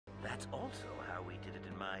That's also how we did it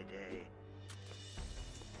in my day.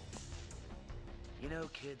 You know,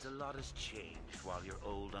 kids, a lot has changed while your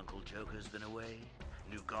old Uncle Joker's been away.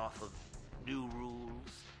 New Gotham, new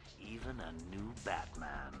rules, even a new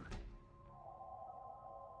Batman.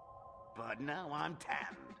 But now I'm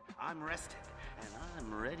tanned, I'm rested, and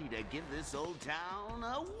I'm ready to give this old town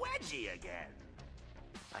a wedgie again.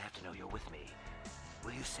 I have to know you're with me.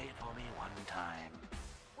 Will you say it for me one time?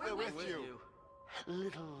 We're with you.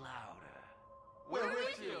 Little louder. We're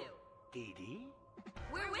with you. Dee Dee?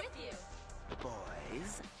 We're with you.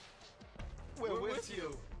 Boys? We're with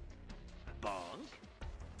you. Bonk?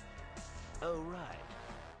 Oh, right.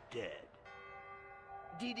 Dead.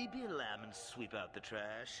 Dee Dee, be a lamb and sweep out the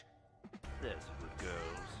trash. There's the good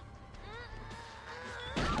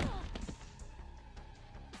girls.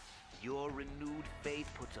 Your renewed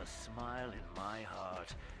faith puts a smile in my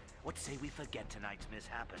heart. What say we forget tonight's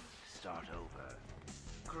mishap and start over?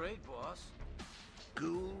 Great, boss.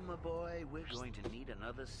 Ghoul, my boy, we're going to need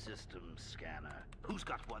another systems scanner. Who's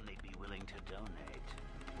got one they'd be willing to donate?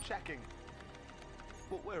 Checking.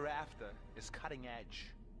 What we're after is cutting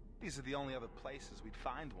edge. These are the only other places we'd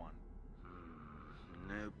find one.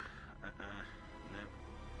 Nope. Nope.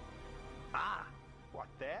 Ah! What,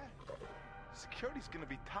 there? Security's gonna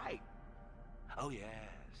be tight. Oh,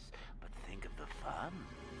 yes. But think of the fun.